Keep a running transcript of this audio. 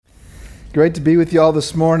Great to be with you all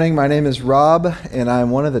this morning. My name is Rob, and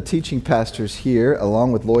I'm one of the teaching pastors here,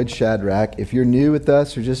 along with Lloyd Shadrack. If you're new with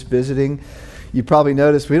us or just visiting, you probably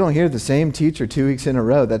noticed we don't hear the same teacher 2 weeks in a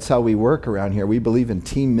row. That's how we work around here. We believe in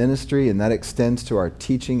team ministry, and that extends to our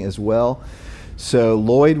teaching as well. So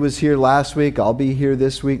Lloyd was here last week. I'll be here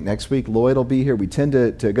this week. Next week, Lloyd will be here. We tend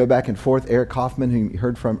to go back and forth. Eric Hoffman, who you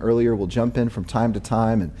heard from earlier, will jump in from time to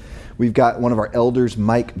time. And we've got one of our elders,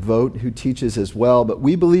 Mike Vogt, who teaches as well. But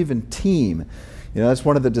we believe in team. You know, that's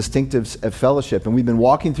one of the distinctives of fellowship. And we've been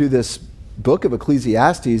walking through this book of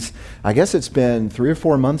Ecclesiastes. I guess it's been 3 or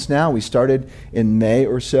 4 months now. We started in May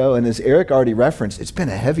or so. And as Eric already referenced, it's been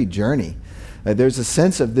a heavy journey. There's a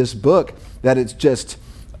sense of this book that it's just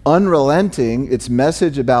unrelenting. Its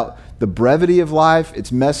message about the brevity of life,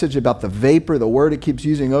 its message about the vapor, the word it keeps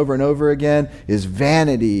using over and over again, is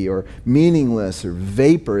vanity or meaningless or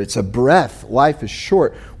vapor. It's a breath. Life is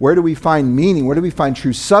short. Where do we find meaning? Where do we find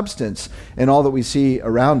true substance in all that we see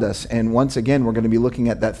around us? And once again, we're going to be looking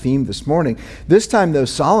at that theme this morning. This time, though,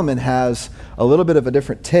 Solomon has a little bit of a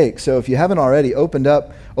different take. So if you haven't already, open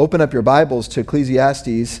up your Bibles to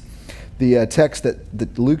Ecclesiastes, the text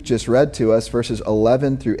that Luke just read to us, verses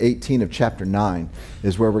 11 through 18 of chapter 9,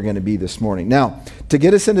 is where we're going to be this morning. Now, to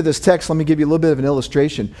get us into this text, let me give you a little bit of an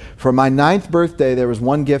illustration. For my 9th birthday, there was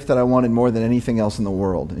one gift that I wanted more than anything else in the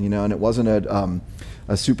world, and it wasn't a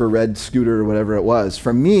super red scooter or whatever it was.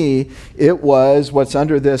 For me, it was what's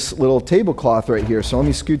under this little tablecloth right here. So let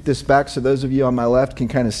me scoot this back so those of you on my left can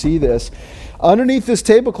kind of see this. Underneath this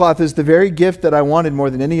tablecloth is the very gift that I wanted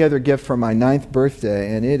more than any other gift for my 9th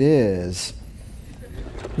birthday, and it is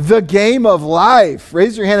the Game of Life.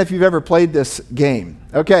 Raise your hand if you've ever played this game.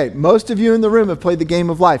 Okay, most of you in the room have played the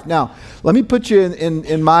Game of Life. Now, let me put you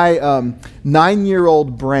in my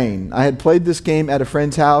 9-year-old brain. I had played this game at a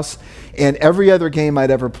friend's house, and every other game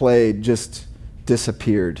I'd ever played just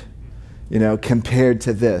disappeared, compared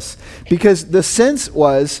to this. Because the sense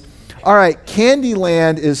was, all right,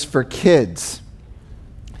 Candyland is for kids.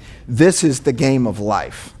 This is the Game of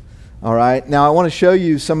Life. All right. Now, I want to show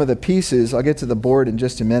you some of the pieces. I'll get to the board in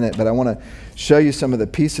just a minute, but I want to show you some of the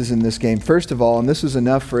pieces in this game. First of all, and this is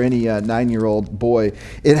enough for any 9-year-old boy,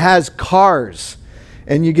 it has cars.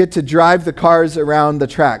 And you get to drive the cars around the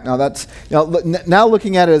track. Now now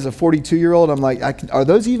looking at it as a 42-year-old, I'm like, are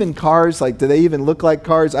those even cars? Like, do they even look like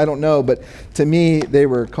cars? I don't know, but to me, they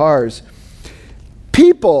were cars.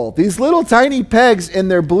 People, these little tiny pegs, and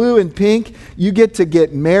they're blue and pink. You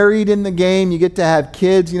get married in the game. You get to have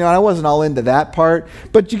kids. I wasn't all into that part,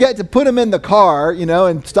 but you get to put them in the car,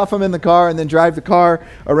 and stuff them in the car and then drive the car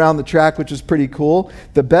around the track, which is pretty cool.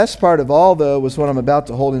 The best part of all, though, was what I'm about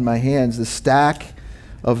to hold in my hands, the stack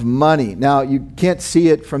of money. Now, you can't see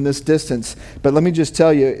it from this distance, but let me just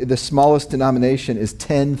tell you, the smallest denomination is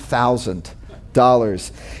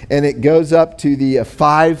 $10,000, and it goes up to the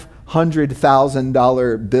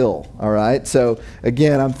 $500,000 bill. All right. So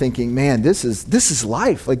again, I'm thinking, man, this is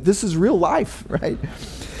life. Like, this is real life, right?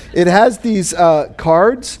 It has these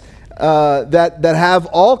cards that have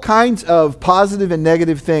all kinds of positive and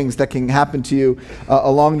negative things that can happen to you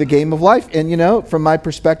along the Game of Life. And from my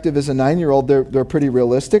perspective as a 9-year-old, they're pretty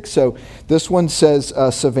realistic. So this one says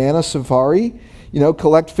Savannah Safari.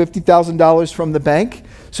 Collect $50,000 from the bank.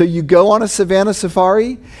 So you go on a Savannah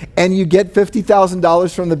Safari and you get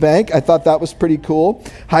 $50,000 from the bank. I thought that was pretty cool.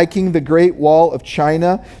 Hiking the Great Wall of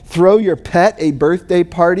China. Throw your pet a birthday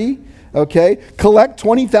party. Okay. Collect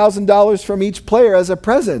 $20,000 from each player as a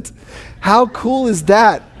present. How cool is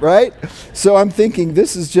that, right? So I'm thinking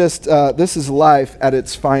this is life at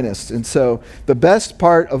its finest. And so the best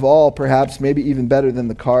part of all, perhaps maybe even better than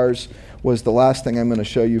the cars, was the last thing I'm going to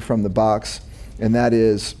show you from the box. And that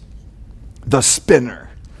is the spinner.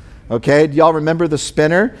 Okay, do y'all remember the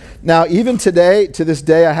spinner? Now, even today, to this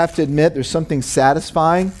day, I have to admit there's something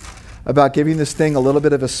satisfying about giving this thing a little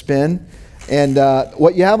bit of a spin. And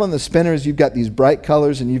what you have on the spinner is you've got these bright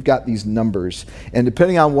colors and you've got these numbers. And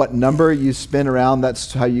depending on what number you spin around,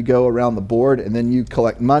 that's how you go around the board. And then you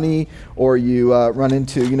collect money, or you run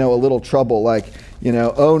into, a little trouble, like,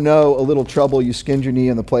 oh no, a little trouble, you skinned your knee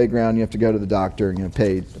on the playground, you have to go to the doctor and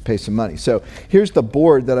pay some money. So here's the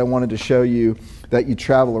board that I wanted to show you that you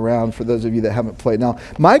travel around for those of you that haven't played. Now,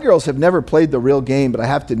 my girls have never played the real game, but I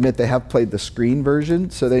have to admit they have played the screen version,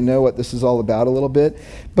 so they know what this is all about a little bit.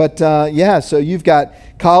 But so you've got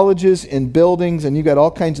colleges and buildings, and you've got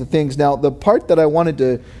all kinds of things. Now, the part that I wanted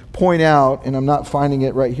to point out, and I'm not finding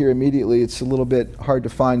it right here immediately, it's a little bit hard to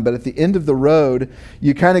find, but at the end of the road,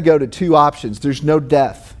 you kind of go to two options. There's no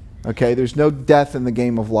death. Okay, there's no death in the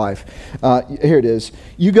game of life. Here it is.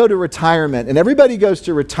 You go to retirement, and everybody goes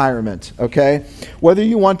to retirement, okay? Whether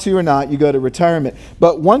you want to or not, you go to retirement.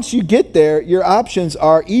 But once you get there, your options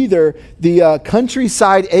are either the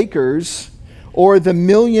countryside acres or the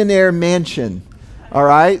millionaire mansion. All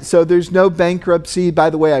right, so there's no bankruptcy. By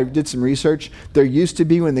the way, I did some research. There used to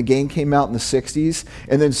be when the game came out in the 60s,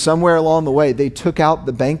 and then somewhere along the way, they took out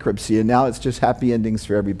the bankruptcy, and now it's just happy endings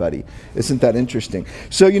for everybody. Isn't that interesting?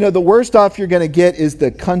 So, the worst off you're going to get is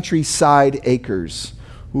the countryside acres.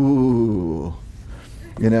 Ooh,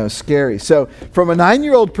 scary. So, from a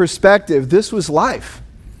 9-year-old perspective, this was life.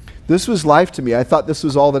 This was life to me. I thought this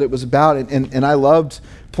was all that it was about, and I loved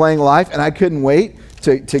playing life, and I couldn't wait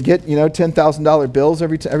to get $10,000 bills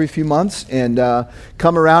every few months and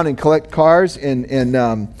come around and collect cars and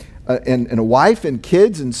a wife and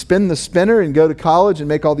kids and spin the spinner and go to college and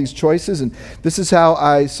make all these choices. And this is how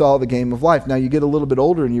I saw the game of life. Now you get a little bit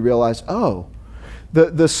older and you realize,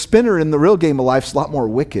 the spinner in the real game of life is a lot more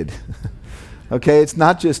wicked. Okay, it's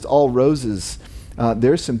not just all roses.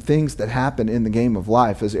 There's some things that happen in the game of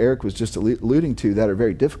life, as Eric was just alluding to, that are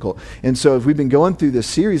very difficult. And so if we've been going through this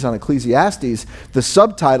series on Ecclesiastes, the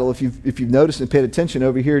subtitle, if you've noticed and paid attention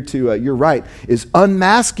over here to your right, is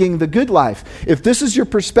Unmasking the Good Life. If this is your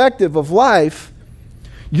perspective of life,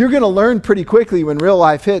 you're going to learn pretty quickly when real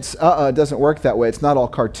life hits, it doesn't work that way. It's not all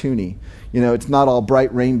cartoony. It's not all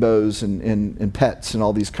bright rainbows and pets and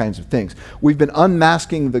all these kinds of things. We've been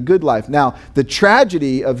unmasking the good life. Now, the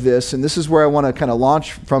tragedy of this, and this is where I want to kind of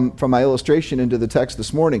launch from my illustration into the text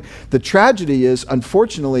this morning. The tragedy is,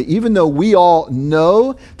 unfortunately, even though we all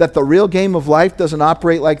know that the real game of life doesn't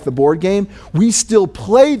operate like the board game, we still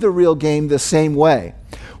play the real game the same way.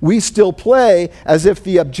 We still play as if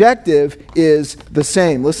the objective is the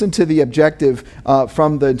same. Listen to the objective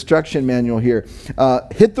from the instruction manual here.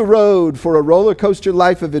 Hit the road for a roller coaster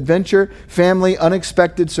life of adventure, family,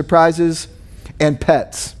 unexpected surprises, and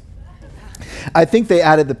pets. I think they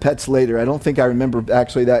added the pets later. I don't think I remember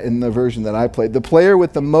actually that in the version that I played. The player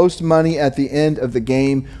with the most money at the end of the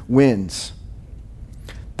game wins.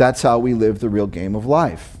 That's how we live the real game of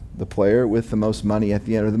life. The player with the most money at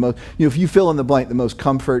the end, or the most, if you fill in the blank, the most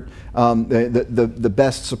comfort, the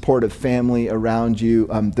best supportive family around you,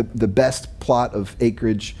 the best plot of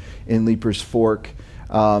acreage in Leaper's Fork,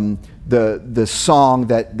 the song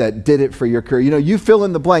that did it for your career. You fill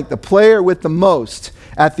in the blank. The player with the most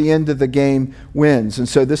at the end of the game wins. And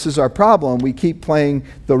so this is our problem. We keep playing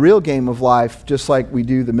the real game of life just like we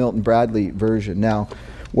do the Milton Bradley version. Now,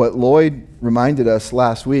 what Lloyd reminded us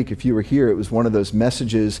last week, if you were here, it was one of those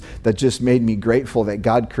messages that just made me grateful that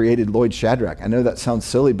God created Lloyd Shadrach. I know that sounds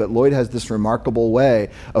silly, but Lloyd has this remarkable way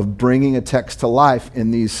of bringing a text to life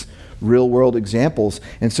in these real world examples.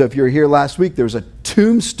 And so if you were here last week, there was a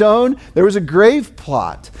tombstone, there was a grave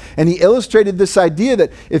plot. And he illustrated this idea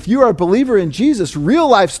that if you are a believer in Jesus, real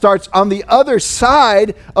life starts on the other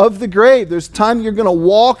side of the grave. There's time you're going to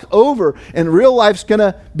walk over, and real life's going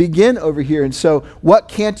to begin over here. And so what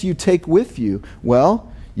can't you take with you?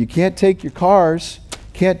 Well, you can't take your cars,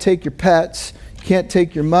 can't take your pets, can't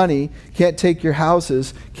take your money, can't take your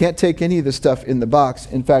houses, can't take any of the stuff in the box.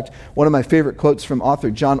 In fact, one of my favorite quotes from author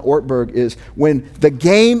John Ortberg is, when the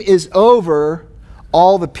game is over,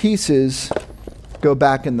 all the pieces go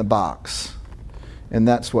back in the box. And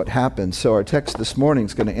that's what happens. So our text this morning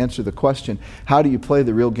is going to answer the question, how do you play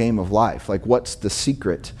the real game of life? Like, what's the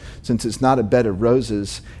secret? Since it's not a bed of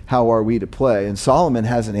roses, how are we to play? And Solomon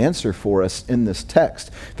has an answer for us in this text.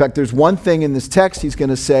 In fact, there's one thing in this text he's going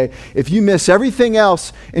to say, if you miss everything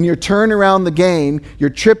else in your turn around the game, your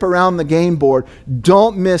trip around the game board,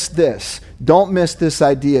 don't miss this. Don't miss this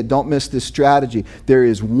idea. Don't miss this strategy. There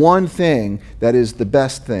is one thing that is the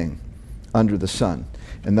best thing under the sun.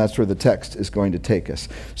 And that's where the text is going to take us.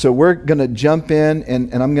 So we're going to jump in,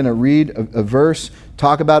 and I'm going to read a verse,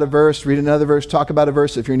 talk about a verse, read another verse, talk about a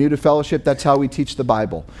verse. If you're new to fellowship, that's how we teach the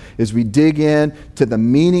Bible, is we dig in to the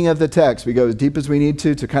meaning of the text. We go as deep as we need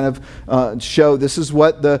to kind of show this is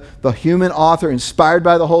what the human author, inspired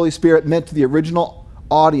by the Holy Spirit, meant to the original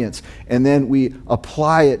audience. And then we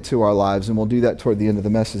apply it to our lives, and we'll do that toward the end of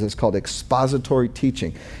the message. It's called expository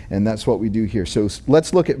teaching, and that's what we do here. So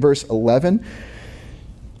let's look at verse 11.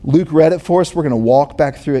 Luke read it for us. We're going to walk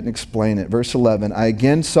back through it and explain it. Verse 11, I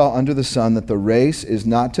again saw under the sun that the race is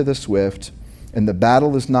not to the swift, and the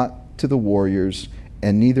battle is not to the warriors,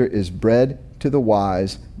 and neither is bread to the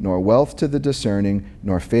wise, nor wealth to the discerning,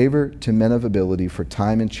 nor favor to men of ability, for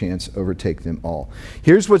time and chance overtake them all.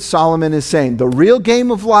 Here's what Solomon is saying. The real game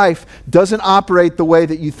of life doesn't operate the way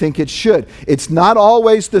that you think it should. It's not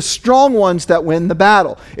always the strong ones that win the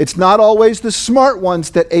battle. It's not always the smart ones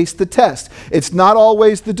that ace the test. It's not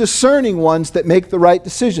always the discerning ones that make the right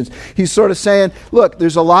decisions. He's sort of saying, look,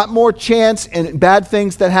 there's a lot more chance and bad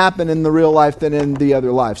things that happen in the real life than in the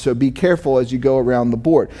other life. So be careful as you go around the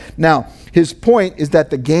board. Now, his point is that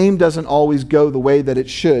the game doesn't always go the way that it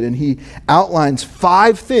should. And he outlines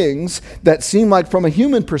 5 things that seem like, from a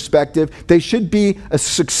human perspective, they should be a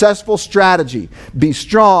successful strategy. Be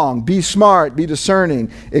strong, be smart, be discerning,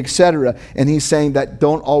 etc. And he's saying that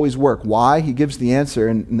don't always work. Why? He gives the answer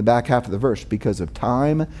in the back half of the verse. Because of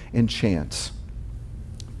time and chance.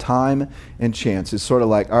 Time and chance. It's sort of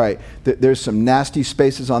like, all right, there's some nasty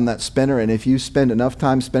spaces on that spinner, and if you spend enough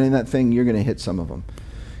time spinning that thing, you're going to hit some of them.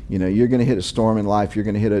 You know, you're going to hit a storm in life, you're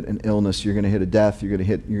going to hit an illness, you're going to hit a death,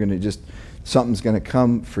 something's going to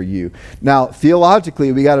come for you. Now,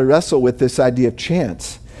 theologically, we got to wrestle with this idea of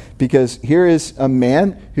chance, because here is a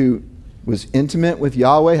man who was intimate with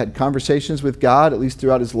Yahweh, had conversations with God, at least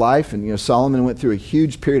throughout his life. And, Solomon went through a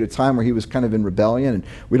huge period of time where he was kind of in rebellion. And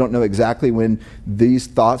we don't know exactly when these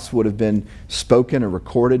thoughts would have been spoken or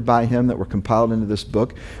recorded by him that were compiled into this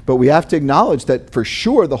book. But we have to acknowledge that for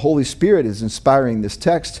sure the Holy Spirit is inspiring this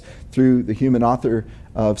text through the human author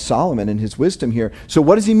of Solomon and his wisdom here. So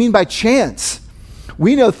what does he mean by chance?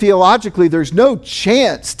 We know theologically there's no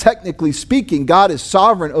chance, technically speaking. God is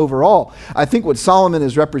sovereign over all. I think what Solomon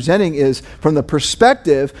is representing is from the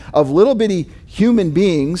perspective of little bitty human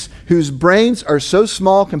beings whose brains are so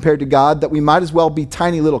small compared to God that we might as well be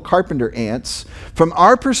tiny little carpenter ants. From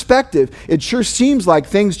our perspective, it sure seems like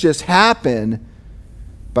things just happen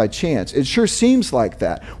by chance. It sure seems like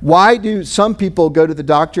that. Why do some people go to the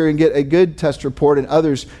doctor and get a good test report and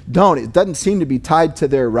others don't? It doesn't seem to be tied to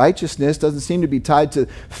their righteousness, doesn't seem to be tied to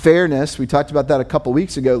fairness. We talked about that a couple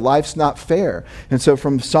weeks ago. Life's not fair. And so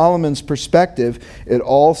from Solomon's perspective, it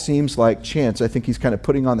all seems like chance. I think he's kind of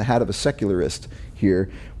putting on the hat of a secularist here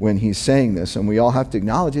when he's saying this. And we all have to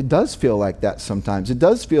acknowledge it does feel like that sometimes. It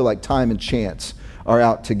does feel like time and chance are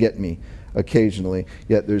out to get me occasionally.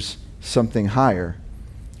 Yet there's something higher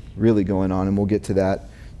really going on, and we'll get to that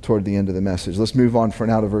toward the end of the message. Let's move on for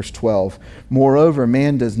now to verse 12. Moreover,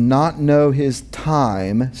 man does not know his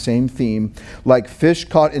time, same theme, like fish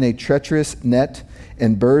caught in a treacherous net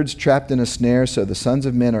and birds trapped in a snare, so the sons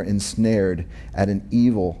of men are ensnared at an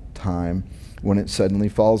evil time when it suddenly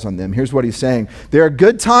falls on them. Here's what he's saying. There are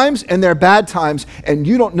good times and there are bad times, and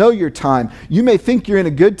you don't know your time. You may think you're in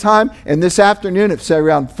a good time, and this afternoon, if say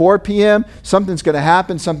around 4 p.m., something's going to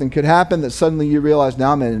happen, something could happen that suddenly you realize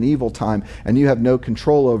now I'm in an evil time, and you have no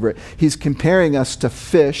control over it. He's comparing us to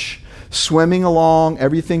fish swimming along,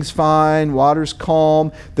 everything's fine, water's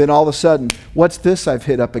calm, then all of a sudden, what's this I've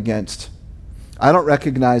hit up against? I don't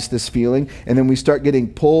recognize this feeling. And then we start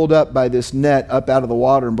getting pulled up by this net up out of the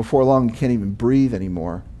water, and before long you can't even breathe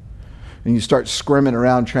anymore. And you start squirming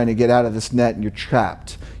around trying to get out of this net, and you're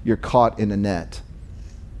trapped. You're caught in a net.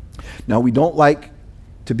 Now, we don't like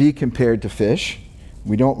to be compared to fish.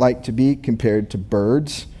 We don't like to be compared to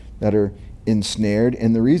birds that are ensnared.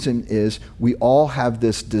 And the reason is we all have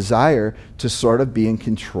this desire to sort of be in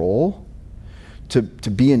control, to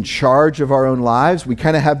be in charge of our own lives. We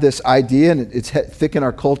kind of have this idea, and it's thick in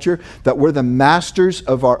our culture, that we're the masters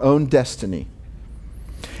of our own destiny.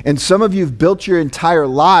 And some of you have built your entire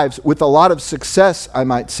lives with a lot of success, I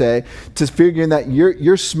might say, to figuring that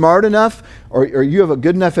you're smart enough, or you have a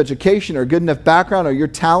good enough education or a good enough background, or you're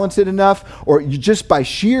talented enough, or you just by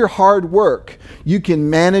sheer hard work, you can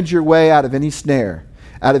manage your way out of any snare,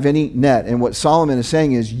 out of any net. And what Solomon is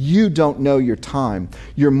saying is you don't know your time.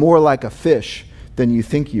 You're more like a fish than you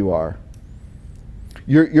think you are.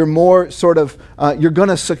 You're more sort of, you're going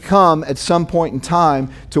to succumb at some point in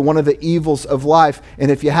time to one of the evils of life.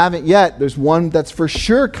 And if you haven't yet, there's one that's for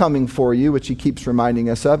sure coming for you, which he keeps reminding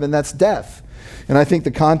us of, and that's death. And I think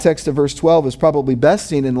the context of verse 12 is probably best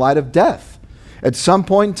seen in light of death. At some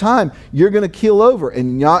point in time, you're going to keel over,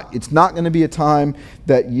 and it's not going to be a time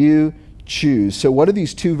that you choose. So what do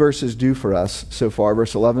these two verses do for us so far?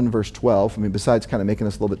 Verse 11, verse 12. I mean, besides kind of making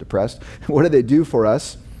us a little bit depressed, what do they do for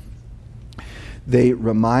us? They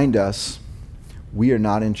remind us we are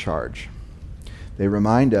not in charge. They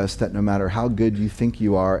remind us that no matter how good you think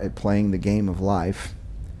you are at playing the game of life,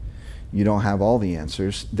 you don't have all the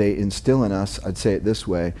answers. They instill in us, I'd say it this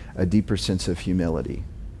way, a deeper sense of humility.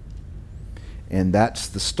 And that's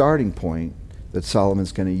the starting point that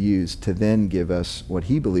Solomon's going to use to then give us what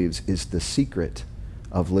he believes is the secret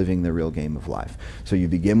of living the real game of life. So you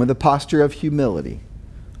begin with a posture of humility.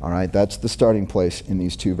 All right, that's the starting place in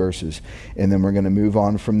these two verses. And then we're going to move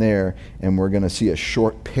on from there, and we're going to see a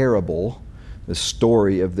short parable, the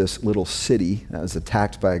story of this little city that was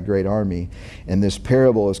attacked by a great army. And this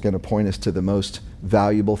parable is going to point us to the most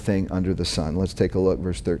valuable thing under the sun. Let's take a look,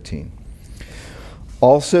 verse 13.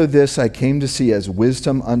 Also this I came to see as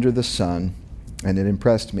wisdom under the sun, and it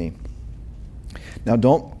impressed me. Now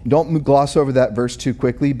don't gloss over that verse too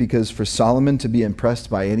quickly, because for Solomon to be impressed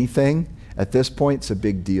by anything at this point, it's a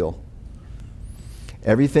big deal.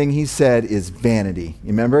 Everything he said is vanity. You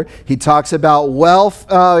remember? He talks about wealth.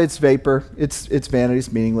 Oh, it's vapor. It's vanity.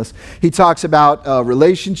 It's meaningless. He talks about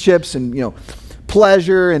relationships and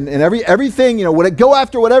pleasure and everything. Go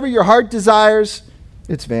after whatever your heart desires.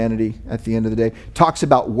 It's vanity at the end of the day. Talks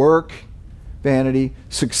about work, vanity,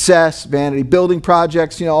 success, vanity, building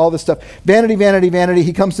projects. All this stuff. Vanity, vanity, vanity.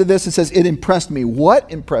 He comes to this and says, "It impressed me."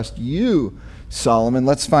 What impressed you, Solomon?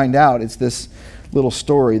 Let's find out. It's this little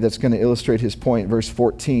story that's going to illustrate his point. Verse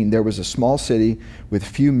 14, there was a small city with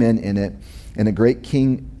few men in it, and a great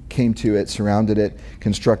king came to it, surrounded it,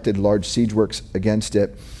 constructed large siege works against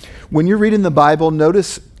it. When you're reading the Bible,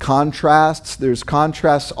 notice contrasts. There's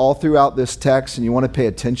contrasts all throughout this text, and you want to pay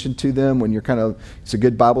attention to them when you're it's a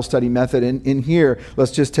good Bible study method. In here,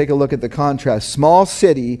 let's just take a look at the contrast. Small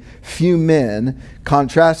city, few men,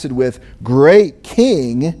 contrasted with great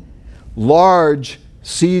king, large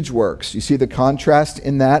siege works. You see the contrast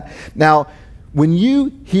in that? Now, when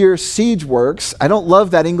you hear siege works, I don't love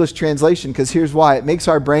that English translation, because here's why. It makes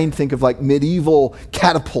our brain think of like medieval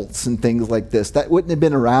catapults and things like this. That wouldn't have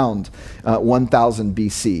been around 1000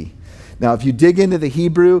 BC. Now, if you dig into the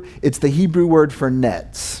Hebrew, it's the Hebrew word for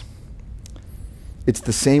nets. It's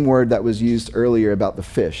the same word that was used earlier about the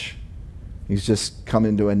fish. He's just come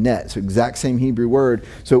into a net. So exact same Hebrew word.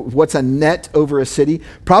 So what's a net over a city?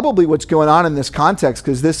 Probably what's going on in this context,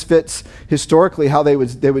 because this fits historically how they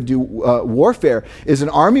would do warfare, is an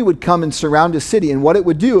army would come and surround a city, and what it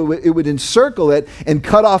would do, it would encircle it and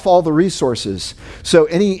cut off all the resources. So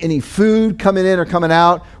any food coming in or coming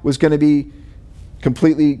out was going to be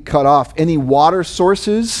completely cut off. Any water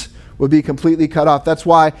sources would be completely cut off. That's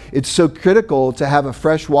why it's so critical to have a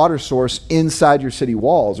fresh water source inside your city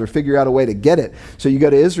walls, or figure out a way to get it. So you go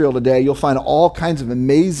to Israel today, you'll find all kinds of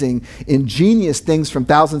amazing, ingenious things from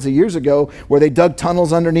thousands of years ago where they dug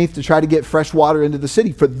tunnels underneath to try to get fresh water into the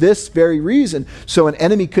city for this very reason, so an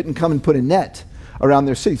enemy couldn't come and put a net around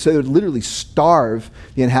their city. So they would literally starve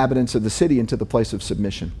the inhabitants of the city into the place of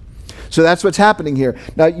submission. So that's what's happening here.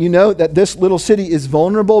 Now, you know that this little city is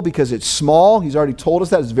vulnerable because it's small. He's already told us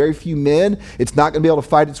that. It's very few men. It's not going to be able to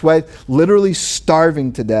fight its way. Literally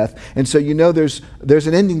starving to death. And so there's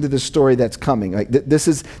an ending to this story that's coming. Like this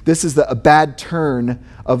is a bad turn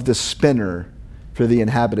of the spinner for the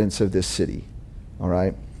inhabitants of this city. All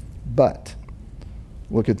right? But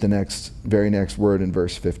look at the very next word in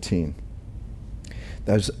verse 15.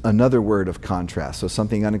 There's another word of contrast. So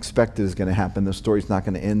something unexpected is going to happen. The story's not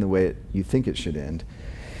going to end the way you think it should end.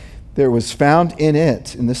 There was found in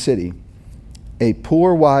the city, a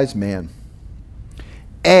poor wise man.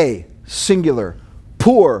 A, singular,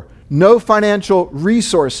 poor, no financial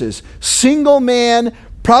resources, single man,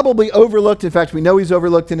 probably overlooked. In fact, we know he's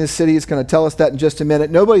overlooked in his city. It's going to tell us that in just a minute.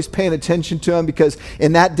 Nobody's paying attention to him, because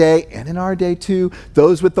in that day, and in our day too,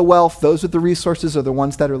 those with the wealth, those with the resources are the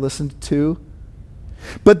ones that are listened to.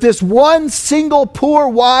 But this one single poor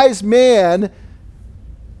wise man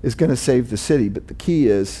is going to save the city. But the key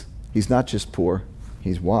is, he's not just poor,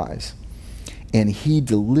 he's wise. And he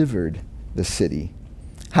delivered the city.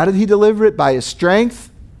 How did he deliver it? By his strength?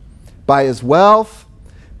 By his wealth?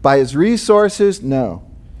 By his resources? No,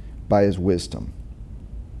 by his wisdom.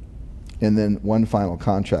 And then one final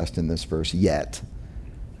contrast in this verse, yet.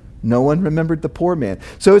 No one remembered the poor man.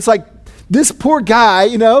 So it's like, this poor guy,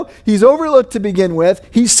 he's overlooked to begin with.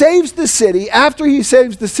 He saves the city. After he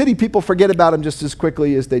saves the city, people forget about him just as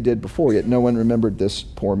quickly as they did before. Yet no one remembered this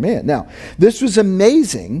poor man. Now, this was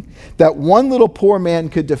amazing that one little poor man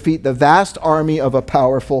could defeat the vast army of a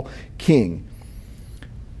powerful king.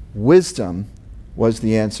 Wisdom was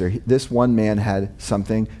the answer. This one man had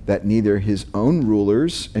something that neither his own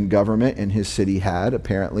rulers and government in his city had,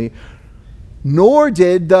 apparently, nor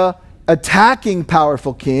did the attacking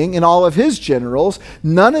powerful king and all of his generals.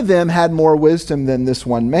 None of them had more wisdom than this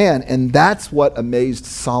one man. And that's what amazed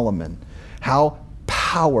Solomon. How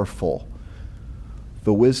powerful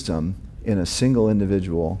the wisdom in a single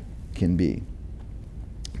individual can be.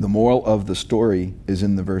 The moral of the story is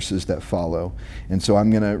in the verses that follow. And so I'm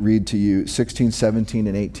going to read to you 16, 17,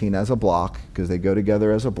 and 18 as a block, because they go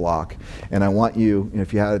together as a block. And I want you,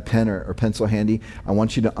 if you have a pen or pencil handy, I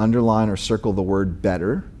want you to underline or circle the word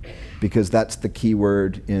better, because that's the key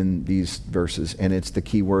word in these verses, and it's the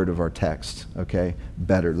key word of our text, okay?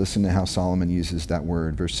 Better. Listen to how Solomon uses that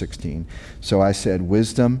word, verse 16. So I said,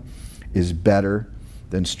 wisdom is better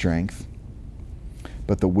than strength,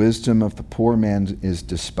 but the wisdom of the poor man is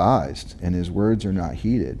despised, and his words are not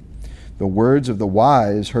heeded. The words of the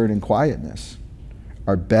wise heard in quietness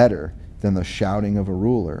are better than the shouting of a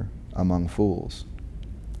ruler among fools.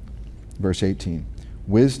 Verse 18,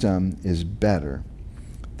 wisdom is better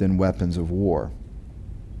than weapons of war.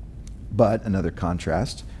 But, another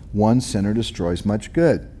contrast, one sinner destroys much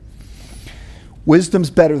good. Wisdom's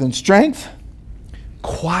better than strength.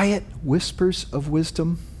 Quiet whispers of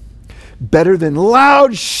wisdom. Better than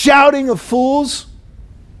loud shouting of fools.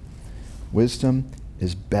 Wisdom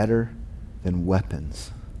is better than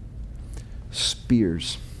weapons.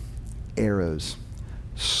 Spears, arrows,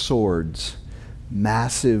 swords,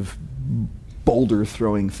 massive boulder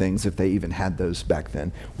throwing things, if they even had those back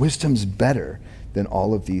then. Wisdom's better than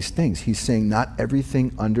all of these things. He's saying not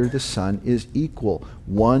everything under the sun is equal.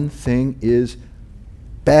 One thing is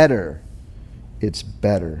better. It's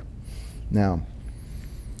better. Now,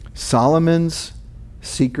 Solomon's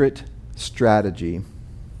secret strategy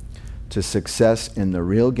to success in the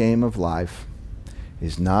real game of life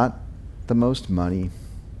is not the most money.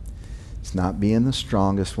 It's not being the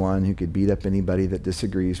strongest one who could beat up anybody that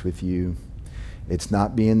disagrees with you. It's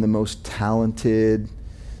not being the most talented.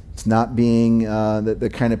 It's not being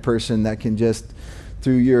the kind of person that can just,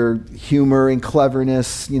 through your humor and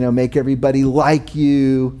cleverness, make everybody like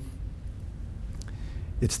you.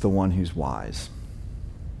 It's the one who's wise.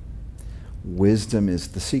 Wisdom is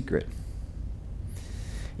the secret.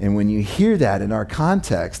 And when you hear that in our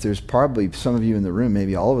context, there's probably some of you in the room,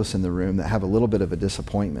 maybe all of us in the room, that have a little bit of a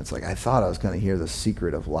disappointment. It's like, I thought I was going to hear the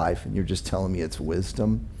secret of life, and you're just telling me it's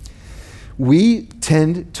wisdom. We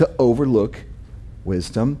tend to overlook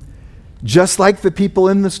wisdom, just like the people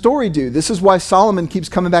in the story do. This is why Solomon keeps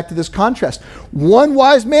coming back to this contrast. One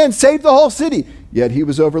wise man saved the whole city, yet he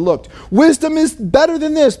was overlooked. Wisdom is better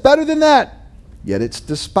than this, better than that, yet it's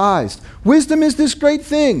despised. Wisdom is this great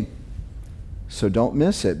thing. So don't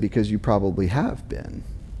miss it, because you probably have been.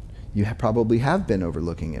 You probably have been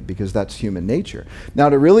overlooking it, because that's human nature. Now,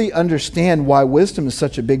 to really understand why wisdom is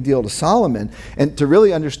such a big deal to Solomon, and to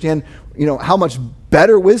really understand, how much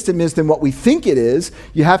better wisdom is than what we think it is,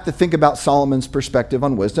 you have to think about Solomon's perspective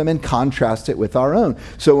on wisdom and contrast it with our own.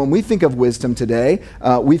 So when we think of wisdom today,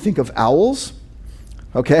 we think of owls,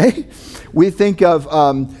 okay? We think of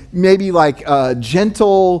maybe like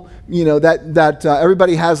gentle, that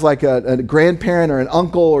everybody has like a grandparent or an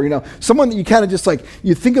uncle, or someone that you kind of just like,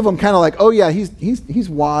 you think of them kind of like, oh yeah, he's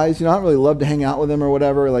wise. I don't really love to hang out with him or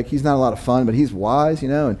whatever. Like, he's not a lot of fun, but he's wise,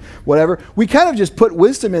 and whatever. We kind of just put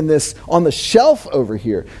wisdom in this on the shelf over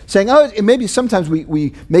here, saying, oh, maybe sometimes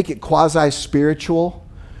we make it quasi-spiritual.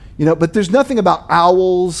 But there's nothing about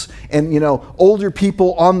owls and, older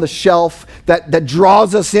people on the shelf that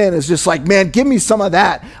draws us in. It's just like, man, give me some of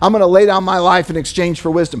that. I'm going to lay down my life in exchange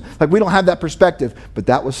for wisdom. Like, we don't have that perspective. But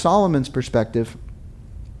that was Solomon's perspective.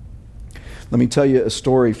 Let me tell you a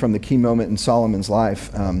story from the key moment in Solomon's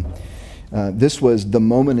life. This was the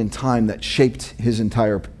moment in time that shaped his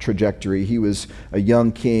entire trajectory. He was a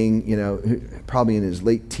young king, probably in his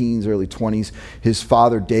late teens, early 20s. His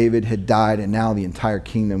father David had died, and now the entire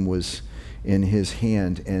kingdom was in his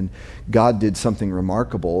hand. And God did something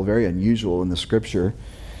remarkable, very unusual in the scripture.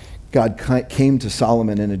 God came to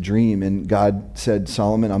Solomon in a dream, and God said,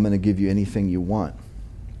 Solomon, I'm going to give you anything you want.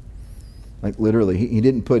 Like, literally, he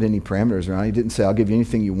didn't put any parameters around it. He didn't say, I'll give you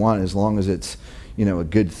anything you want as long as it's a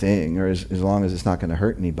good thing, or as long as it's not going to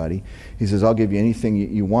hurt anybody. He says, I'll give you anything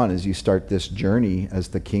you want as you start this journey as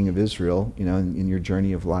the king of Israel, in your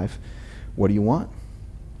journey of life. What do you want?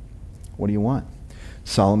 What do you want?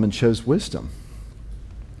 Solomon chose wisdom.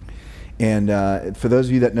 And for those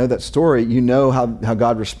of you that know that story, you know how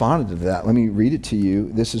God responded to that. Let me read it to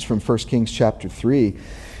you. This is from 1 Kings chapter 3.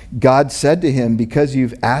 God said to him, because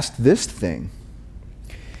you've asked this thing,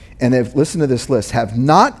 and they've, listen to this list, have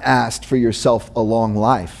not asked for yourself a long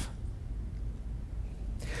life.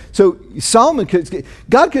 So God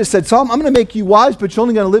could have said, Solomon, I'm going to make you wise, but you're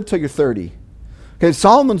only going to live till you're 30. Okay,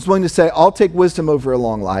 Solomon's willing to say, I'll take wisdom over a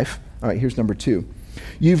long life. All right, here's number 2.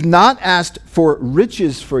 You've not asked for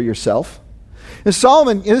riches for yourself. And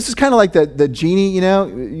Solomon, this is kind of like the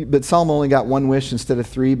genie, but Solomon only got one wish instead of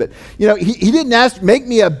three. But, he didn't ask, make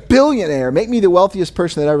me a billionaire, make me the wealthiest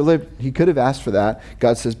person that ever lived. He could have asked for that.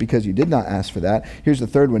 God says, because you did not ask for that. Here's the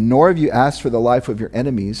third one. Nor have you asked for the life of your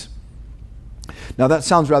enemies. Now that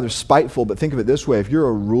sounds rather spiteful, but think of it this way. If you're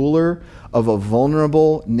a ruler of a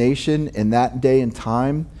vulnerable nation in that day and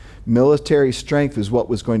time, military strength is what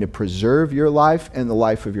was going to preserve your life and the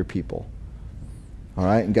life of your people. All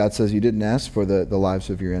right, and God says you didn't ask for the lives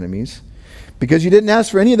of your enemies because you didn't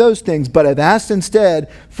ask for any of those things, but have asked instead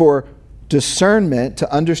for discernment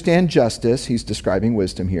to understand justice. He's describing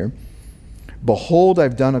wisdom here. Behold,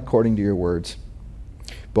 I've done according to your words.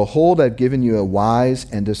 Behold, I've given you a wise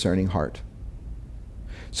and discerning heart,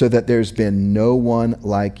 so that there's been no one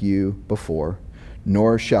like you before,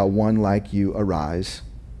 nor shall one like you arise.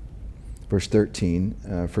 Verse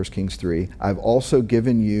 13, 1 Kings 3, I've also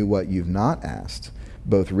given you what you've not asked,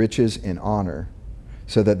 both riches and honor,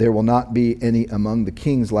 so that there will not be any among the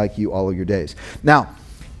kings like you all of your days. Now,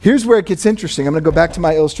 here's where it gets interesting. I'm going to go back to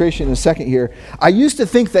my illustration in a second here. I used to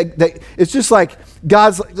think that it's just like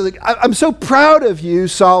God's like, I'm so proud of you,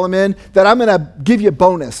 Solomon, that I'm going to give you a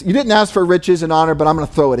bonus. You didn't ask for riches and honor, but I'm going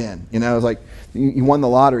to throw it in. It's like you won the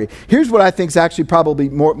lottery. Here's what I think is actually probably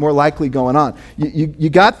more likely going on. You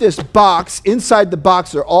got this box. Inside the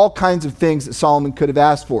box are all kinds of things that Solomon could have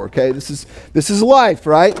asked for. Okay, this is life,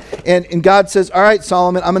 right? And God says, all right,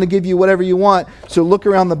 Solomon, I'm going to give you whatever you want. So look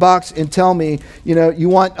around the box and tell me, you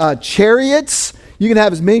want chariots. You can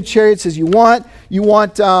have as many chariots as you want. You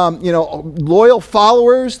want, loyal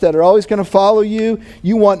followers that are always going to follow you.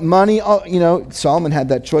 You want money. Solomon had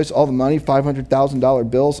that choice, all the money,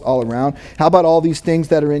 $500,000 bills all around. How about all these things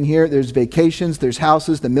that are in here? There's vacations, there's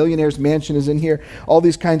houses, the millionaire's mansion is in here, all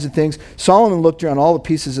these kinds of things. Solomon looked around all the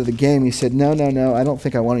pieces of the game. He said, no, I don't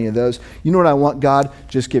think I want any of those. You know what I want, God?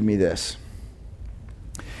 Just give me this.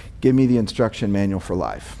 Give me the instruction manual for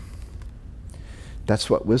life.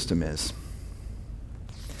 That's what wisdom is.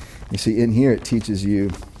 You see, in here it teaches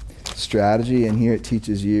you strategy. In here it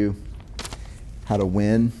teaches you how to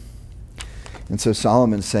win. And so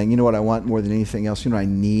Solomon's saying, you know what I want more than anything else? You know what I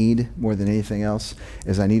need more than anything else?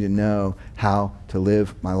 Is I need to know how to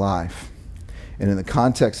live my life. And in the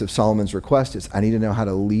context of Solomon's request, it's I need to know how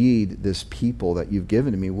to lead this people that you've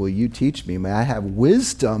given to me. Will you teach me? May I have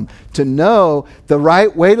wisdom to know the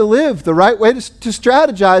right way to live, the right way to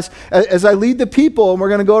strategize as I lead the people. And we're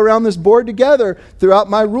going to go around this board together throughout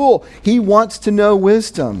my rule. He wants to know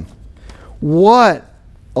wisdom. What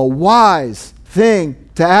a wise thing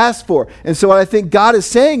to ask for. And so what I think God is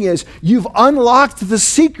saying is you've unlocked the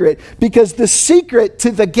secret, because the secret to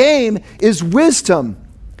the game is wisdom.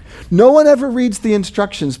 No one ever reads the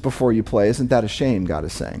instructions before you play. Isn't that a shame, God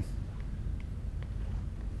is saying?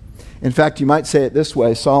 In fact, you might say it this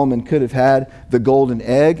way. Solomon could have had the golden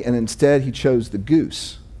egg, and instead he chose the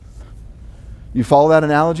goose. You follow that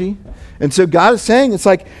analogy? And so God is saying, it's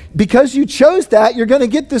like, because you chose that, you're going to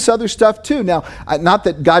get this other stuff too. Now, not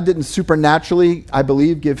that God didn't supernaturally, I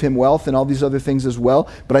believe, give him wealth and all these other things as well,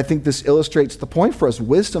 but I think this illustrates the point for us.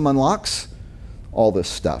 Wisdom unlocks all this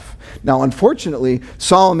stuff. Now, unfortunately,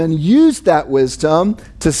 Solomon used that wisdom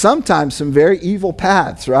to sometimes some very evil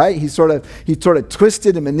paths, right? He sort of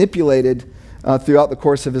twisted and manipulated throughout the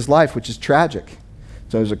course of his life, which is tragic.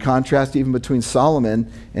 So there's a contrast even between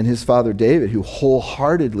Solomon and his father David, who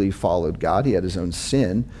wholeheartedly followed God. He had his own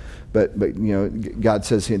sin, but God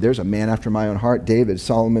says, hey, there's a man after my own heart.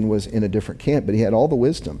 Solomon was in a different camp, but he had all the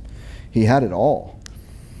wisdom. He had it all.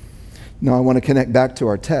 Now I want to connect back to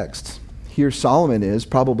our text. Here Solomon is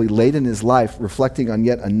probably late in his life reflecting on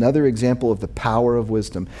yet another example of the power of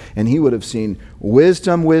wisdom. And he would have seen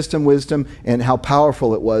wisdom, and how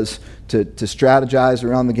powerful it was to strategize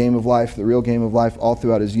around the game of life, the real game of life, all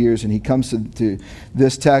throughout his years. And he comes to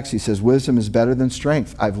this text. He says, wisdom is better than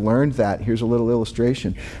strength. I've learned that. Here's a little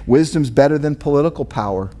illustration. Wisdom's better than political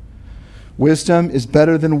power. Wisdom is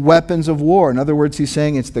better than weapons of war. In other words, he's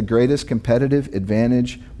saying it's the greatest competitive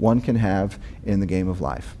advantage one can have in the game of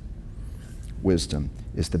life. Wisdom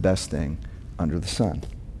is the best thing under the sun.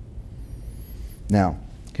 Now,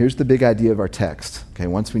 here's the big idea of our text. Okay,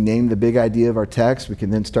 once we name the big idea of our text, we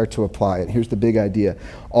can then start to apply it. Here's the big idea.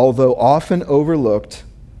 Although often overlooked,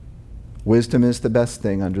 wisdom is the best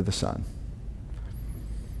thing under the sun.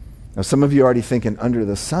 Now, some of you are already thinking, under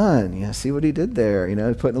the sun, yeah, see what he did there,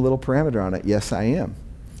 putting a little parameter on it. Yes, I am.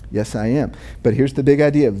 Yes, I am. But here's the big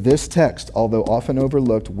idea of this text. Although often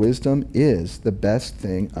overlooked, wisdom is the best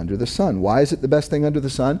thing under the sun. Why is it the best thing under the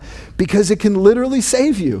sun? Because it can literally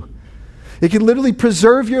save you. It can literally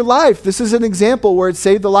preserve your life. This is an example where it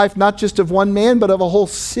saved the life not just of one man, but of a whole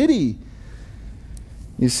city.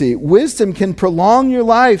 You see, wisdom can prolong your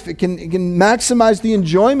life. It can maximize the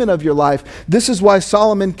enjoyment of your life. This is why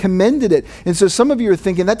Solomon commended it. And so some of you are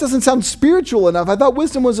thinking, that doesn't sound spiritual enough. I thought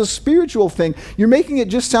wisdom was a spiritual thing. You're making it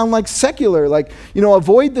just sound like secular, like,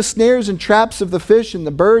 avoid the snares and traps of the fish and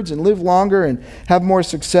the birds and live longer and have more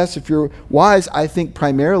success if you're wise. I think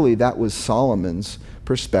primarily that was Solomon's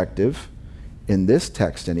perspective in this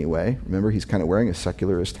text anyway. Remember, he's kind of wearing a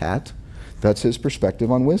secularist hat. That's his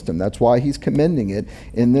perspective on wisdom. That's why he's commending it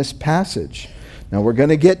in this passage. Now we're going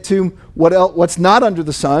to get to what's not under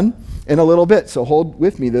the sun in a little bit. So hold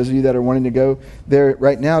with me. Those of you that are wanting to go there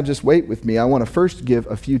right now, just wait with me. I want to first give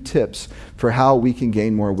a few tips for how we can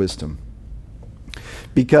gain more wisdom.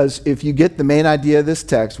 Because if you get the main idea of this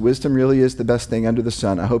text, wisdom really is the best thing under the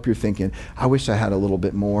sun. I hope you're thinking, I wish I had a little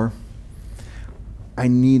bit more. I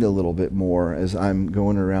need a little bit more as I'm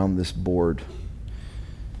going around this board.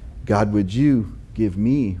 God, would you give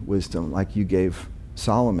me wisdom like you gave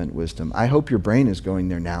Solomon wisdom? I hope your brain is going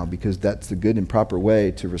there now, because that's the good and proper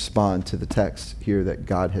way to respond to the text here that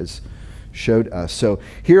God has showed us. So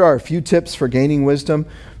here are a few tips for gaining wisdom,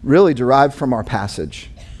 really derived from our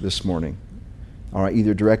passage this morning. All right,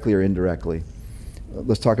 either directly or indirectly.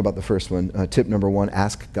 Let's talk about the first one. Tip number 1,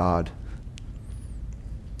 ask God.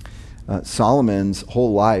 Solomon's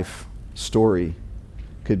whole life story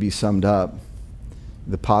could be summed up,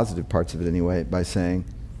 the positive parts of it anyway, by saying,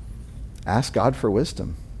 ask God for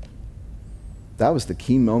wisdom. That was the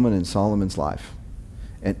key moment in Solomon's life.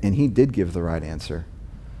 And he did give the right answer.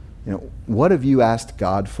 What have you asked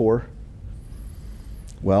God for?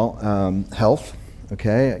 Well, health.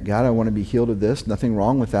 Okay, God, I want to be healed of this. Nothing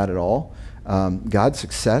wrong with that at all. God,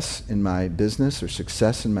 success in my business or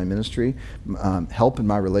success in my ministry, help in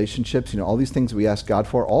my relationships. All these things we ask God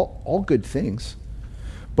for, all good things.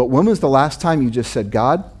 But when was the last time you just said,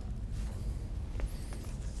 God,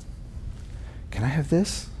 can I have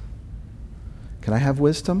this? Can I have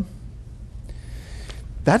wisdom?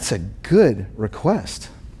 That's a good request.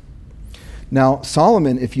 Now,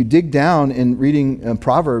 Solomon, if you dig down in reading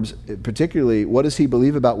Proverbs, particularly, what does he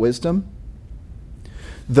believe about wisdom?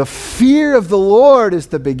 The fear of the Lord is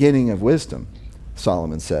the beginning of wisdom,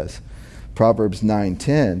 Solomon says. Proverbs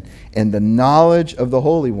 9:10, and the knowledge of the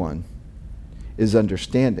Holy One is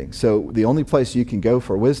understanding. So the only place you can go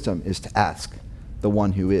for wisdom is to ask the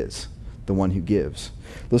one who is, the one who gives.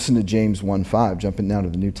 Listen to James 1:5, jumping down to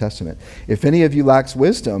the New Testament. If any of you lacks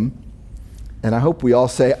wisdom, and I hope we all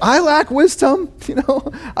say, I lack wisdom.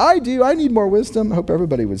 I do. I need more wisdom. I hope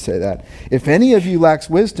everybody would say that. If any of you lacks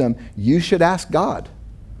wisdom, you should ask God.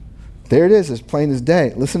 There it is, as plain as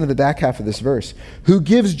day. Listen to the back half of this verse. Who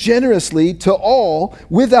gives generously to all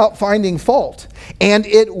without finding fault, and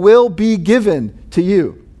it will be given to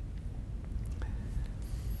you.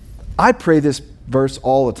 I pray this verse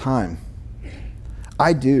all the time.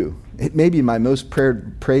 I do. It may be my most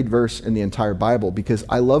prayed verse in the entire Bible, because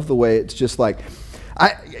I love the way it's just like,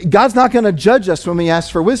 God's not going to judge us when we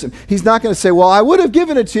ask for wisdom. He's not going to say, well, I would have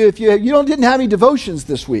given it to you if you didn't have any devotions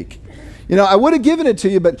this week. I would have given it to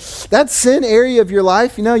you, but that sin area of your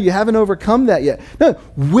life, you haven't overcome that yet. No,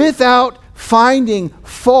 without finding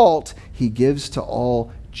fault, he gives to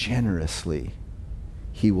all generously.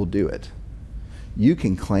 He will do it. You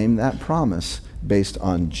can claim that promise based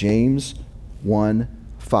on James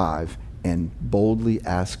 1:5 and boldly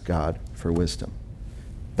ask God for wisdom.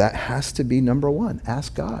 That has to be number 1.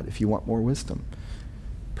 Ask God if you want more wisdom.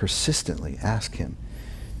 Persistently ask him.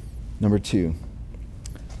 Number 2.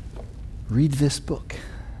 Read this book.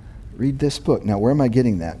 Read this book. Now, where am I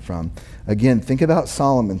getting that from? Again, think about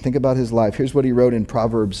Solomon. Think about his life. Here's what he wrote in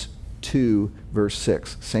Proverbs 2, verse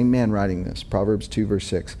 6. Same man writing this. Proverbs 2, verse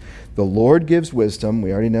 6. The Lord gives wisdom.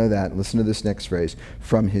 We already know that. Listen to this next phrase.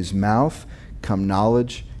 From his mouth come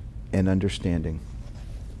knowledge and understanding.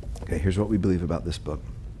 Okay, here's what we believe about this book.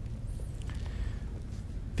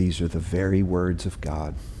 These are the very words of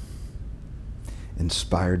God,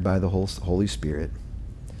 inspired by the Holy Spirit,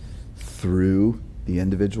 through the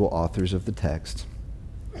individual authors of the text.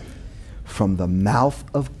 From the mouth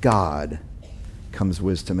of God comes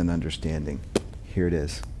wisdom and understanding. Here it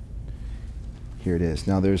is. Here it is.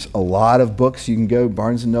 Now, there's a lot of books. You can go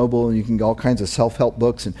Barnes & Noble, and you can get all kinds of self-help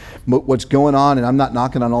books. And what's going on, and I'm not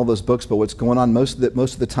knocking on all those books, but what's going on most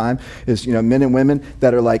of the time is, men and women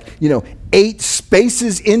that are like, 8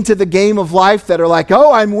 spaces into the game of life that are like,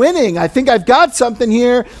 oh, I'm winning. I think I've got something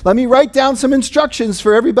here. Let me write down some instructions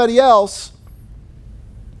for everybody else.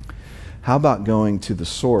 How about going to the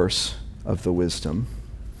source of the wisdom?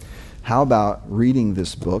 How about reading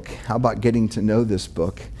this book? How about getting to know this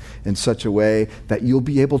book in such a way that you'll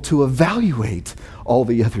be able to evaluate all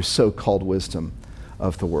the other so-called wisdom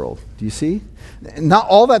of the world. Do you see? Not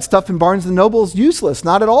all that stuff in Barnes & Noble is useless,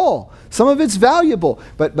 not at all. Some of it's valuable,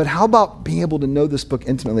 but how about being able to know this book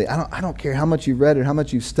intimately? I don't care how much you've read or how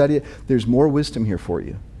much you've studied it. There's more wisdom here for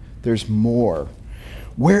you. There's more.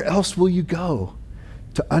 Where else will you go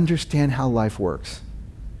to understand how life works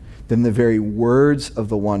than the very words of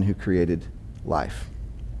the one who created life?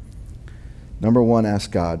 Number 1,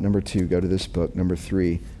 ask God. Number 2, go to this book. Number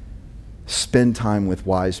 3, spend time with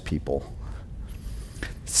wise people.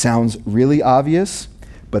 Sounds really obvious,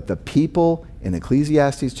 but the people in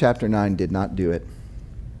Ecclesiastes chapter 9 did not do it.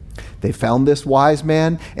 They found this wise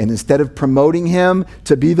man, and instead of promoting him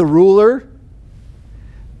to be the ruler,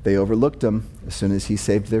 they overlooked him as soon as he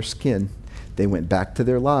saved their skin. They went back to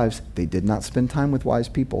their lives. They did not spend time with wise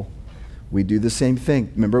people. We do the same thing.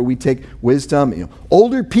 Remember, we take wisdom,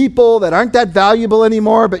 older people that aren't that valuable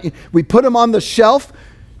anymore, but we put them on the shelf.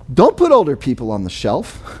 Don't put older people on the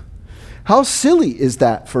shelf. How silly is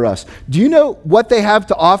that for us? Do you know what they have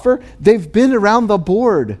to offer? They've been around the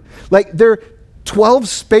board. Like, they're 12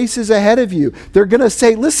 spaces ahead of you. They're going to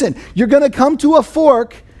say, listen, you're going to come to a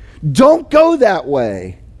fork. Don't go that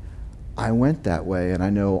way. I went that way, and I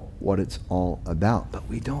know what it's all about, but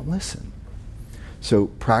we don't listen. So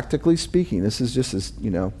practically speaking, this is just as,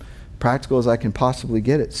 practical as I can possibly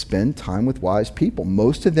get it. Spend time with wise people.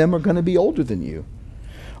 Most of them are going to be older than you.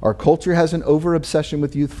 Our culture has an over-obsession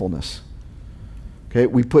with youthfulness. Okay,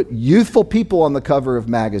 we put youthful people on the cover of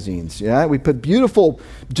magazines. Yeah, we put beautiful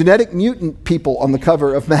genetic mutant people on the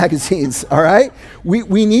cover of magazines. All right,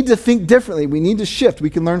 we need to think differently. We need to shift. We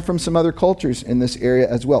can learn from some other cultures in this area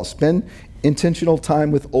as well. Spend intentional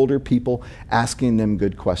time with older people, asking them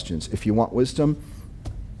good questions. If you want wisdom,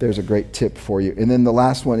 there's a great tip for you. And then the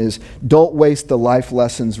last one is, don't waste the life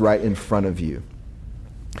lessons right in front of you.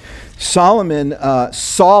 Solomon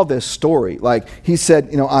saw this story. Like he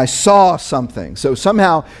said, I saw something. So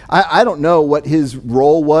somehow, I don't know what his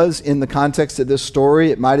role was in the context of this story.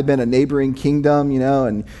 It might have been a neighboring kingdom,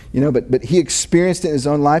 but he experienced it in his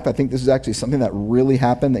own life. I think this is actually something that really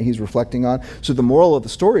happened that he's reflecting on. So the moral of the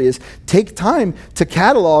story is, take time to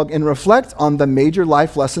catalog and reflect on the major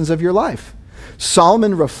life lessons of your life.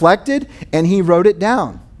 Solomon reflected and he wrote it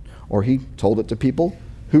down, or he told it to people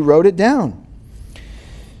who wrote it down.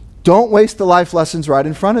 Don't waste the life lessons right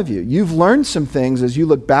in front of you. You've learned some things as you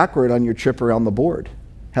look backward on your trip around the board.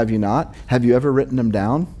 Have you not? Have you ever written them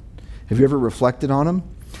down? Have you ever reflected on them?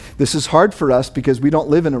 This is hard for us because we don't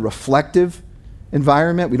live in a reflective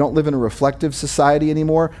environment. We don't live in a reflective society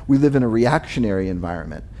anymore. We live in a reactionary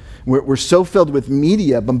environment. We're so filled with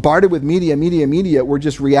media, bombarded with media. We're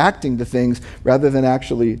just reacting to things rather than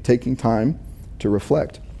actually taking time to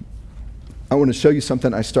reflect. I want to show you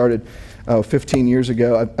something I started 15 years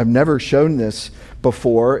ago. I've never shown this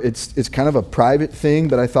before. It's kind of a private thing,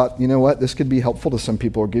 but I thought, this could be helpful to some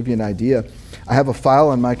people or give you an idea. I have a file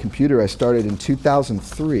on my computer I started in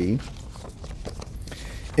 2003,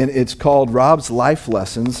 and it's called Rob's Life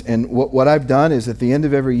Lessons. And what I've done is at the end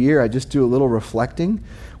of every year, I just do a little reflecting.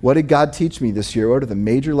 What did God teach me this year? What are the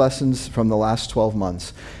major lessons from the last 12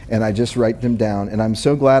 months? And I just write them down. And I'm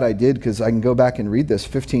so glad I did, because I can go back and read this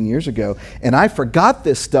 15 years ago. And I forgot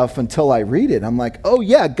this stuff until I read it. I'm like, oh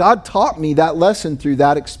yeah, God taught me that lesson through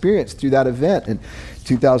that experience, through that event. And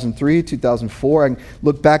 2003, 2004, I can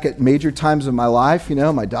look back at major times of my life.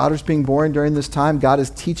 My daughter's being born during this time. God is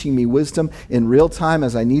teaching me wisdom in real time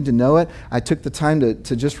as I need to know it. I took the time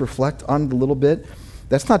to just reflect on it a little bit.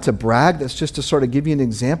 That's not to brag, that's just to sort of give you an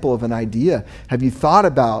example of an idea. Have you thought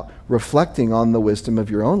about reflecting on the wisdom of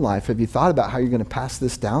your own life? Have you thought about how you're going to pass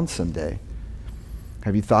this down someday?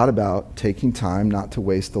 Have you thought about taking time not to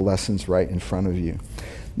waste the lessons right in front of you?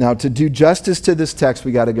 Now, to do justice to this text,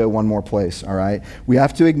 we got to go one more place, all right? We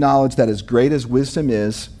have to acknowledge that as great as wisdom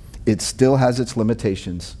is, it still has its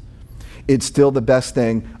limitations. It's still the best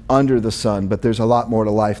thing under the sun, but there's a lot more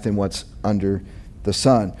to life than what's under the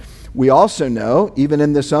sun. We also know, even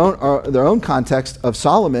in their own context of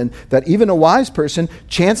Solomon, that even a wise person,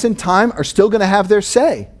 chance and time are still going to have their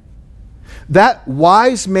say. That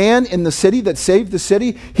wise man in the city that saved the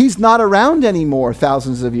city, he's not around anymore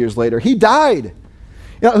thousands of years later. He died.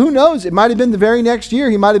 Who knows? It might have been the very next year.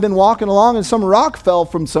 He might have been walking along and some rock fell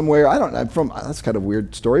from somewhere. I don't know. That's kind of a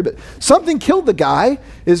weird story, but something killed the guy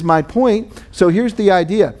is my point. So here's the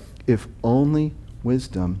idea. If only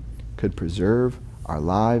wisdom could preserve our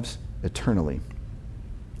lives eternally.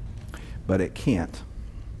 But it can't.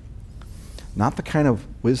 Not the kind of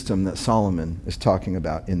wisdom that Solomon is talking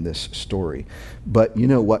about in this story. But you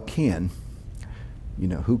know what can? You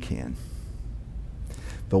know who can?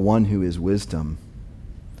 The one who is wisdom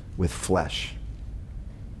with flesh.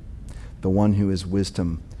 The one who is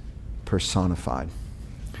wisdom personified.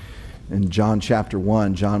 In John chapter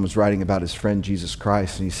 1, John was writing about his friend Jesus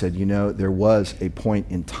Christ, and he said, you know, there was a point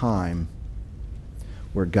in time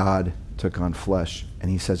where God took on flesh.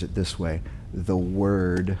 And he says it this way, the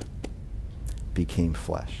Word became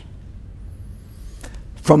flesh.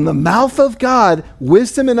 From the mouth of God,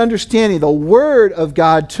 wisdom and understanding, the Word of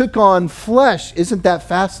God took on flesh. Isn't that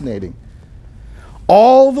fascinating?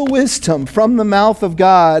 All the wisdom from the mouth of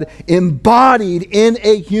God embodied in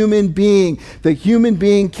a human being. The human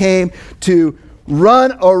being came to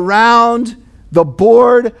run around the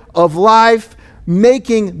board of life,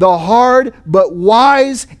 making the hard but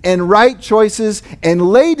wise and right choices, and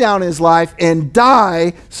lay down his life and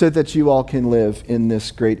die so that you all can live in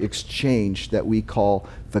this great exchange that we call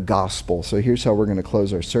the gospel. So here's how we're going to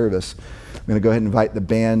close our service. I'm going to go ahead and invite the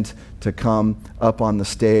band to come up on the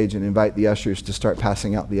stage and invite the ushers to start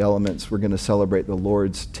passing out the elements. We're going to celebrate the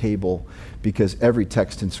Lord's table because every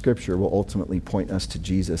text in Scripture will ultimately point us to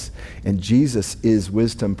Jesus. And Jesus is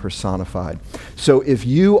wisdom personified. So if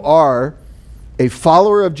you are a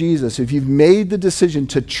follower of Jesus, if you've made the decision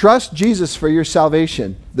to trust Jesus for your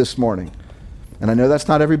salvation this morning, and I know that's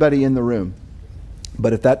not everybody in the room,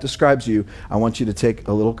 but if that describes you, I want you to take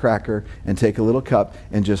a little cracker and take a little cup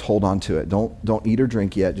and just hold on to it. Don't eat or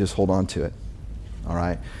drink yet, just hold on to it. All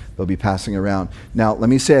right? They'll be passing around. Now, let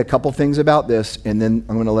me say a couple things about this, and then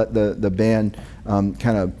I'm going to let the band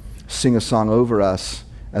kind of sing a song over us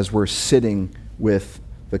as we're sitting with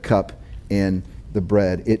the cup and the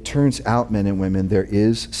bread. It turns out, men and women, there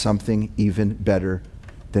is something even better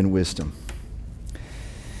than wisdom.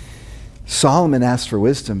 Solomon asked for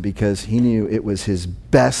wisdom because he knew it was his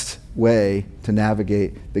best way to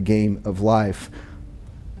navigate the game of life.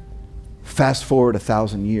 Fast forward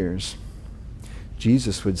 1,000 years,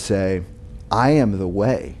 Jesus would say, I am the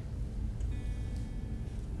way.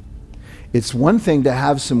 It's one thing to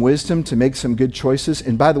have some wisdom, to make some good choices,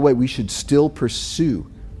 and by the way, we should still pursue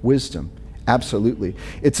wisdom. Absolutely.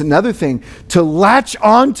 It's another thing to latch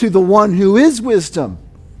on to the one who is wisdom.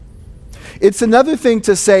 It's another thing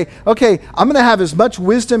to say, okay, I'm going to have as much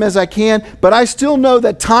wisdom as I can, but I still know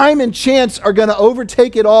that time and chance are going to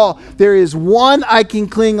overtake it all. There is one I can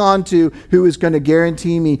cling on to who is going to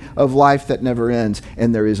guarantee me of life that never ends.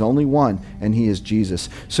 And there is only one, and he is Jesus.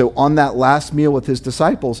 So on that last meal with his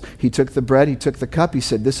disciples, he took the bread, he took the cup, he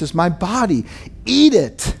said, this is my body, eat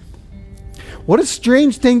it. What a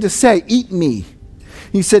strange thing to say, eat me.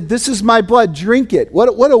 He said, this is my blood, drink it. What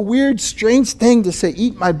a weird, strange thing to say,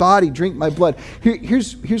 eat my body, drink my blood.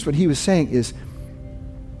 Here's what he was saying is,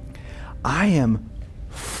 I am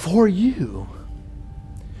for you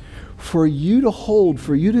to hold,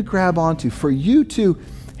 for you to grab onto, for you to,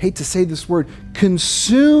 hate to say this word,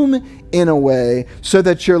 consume in a way so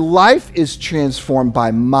that your life is transformed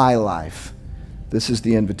by my life. This is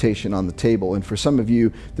the invitation on the table. And for some of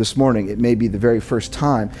you this morning, it may be the very first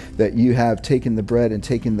time that you have taken the bread and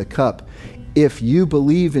taken the cup. If you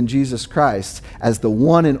believe in Jesus Christ as the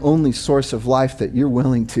one and only source of life that you're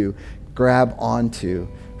willing to grab onto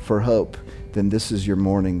for hope, then this is your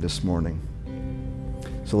morning this morning.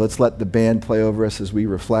 So let's let the band play over us as we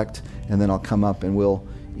reflect, and then I'll come up and we'll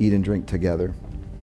eat and drink together.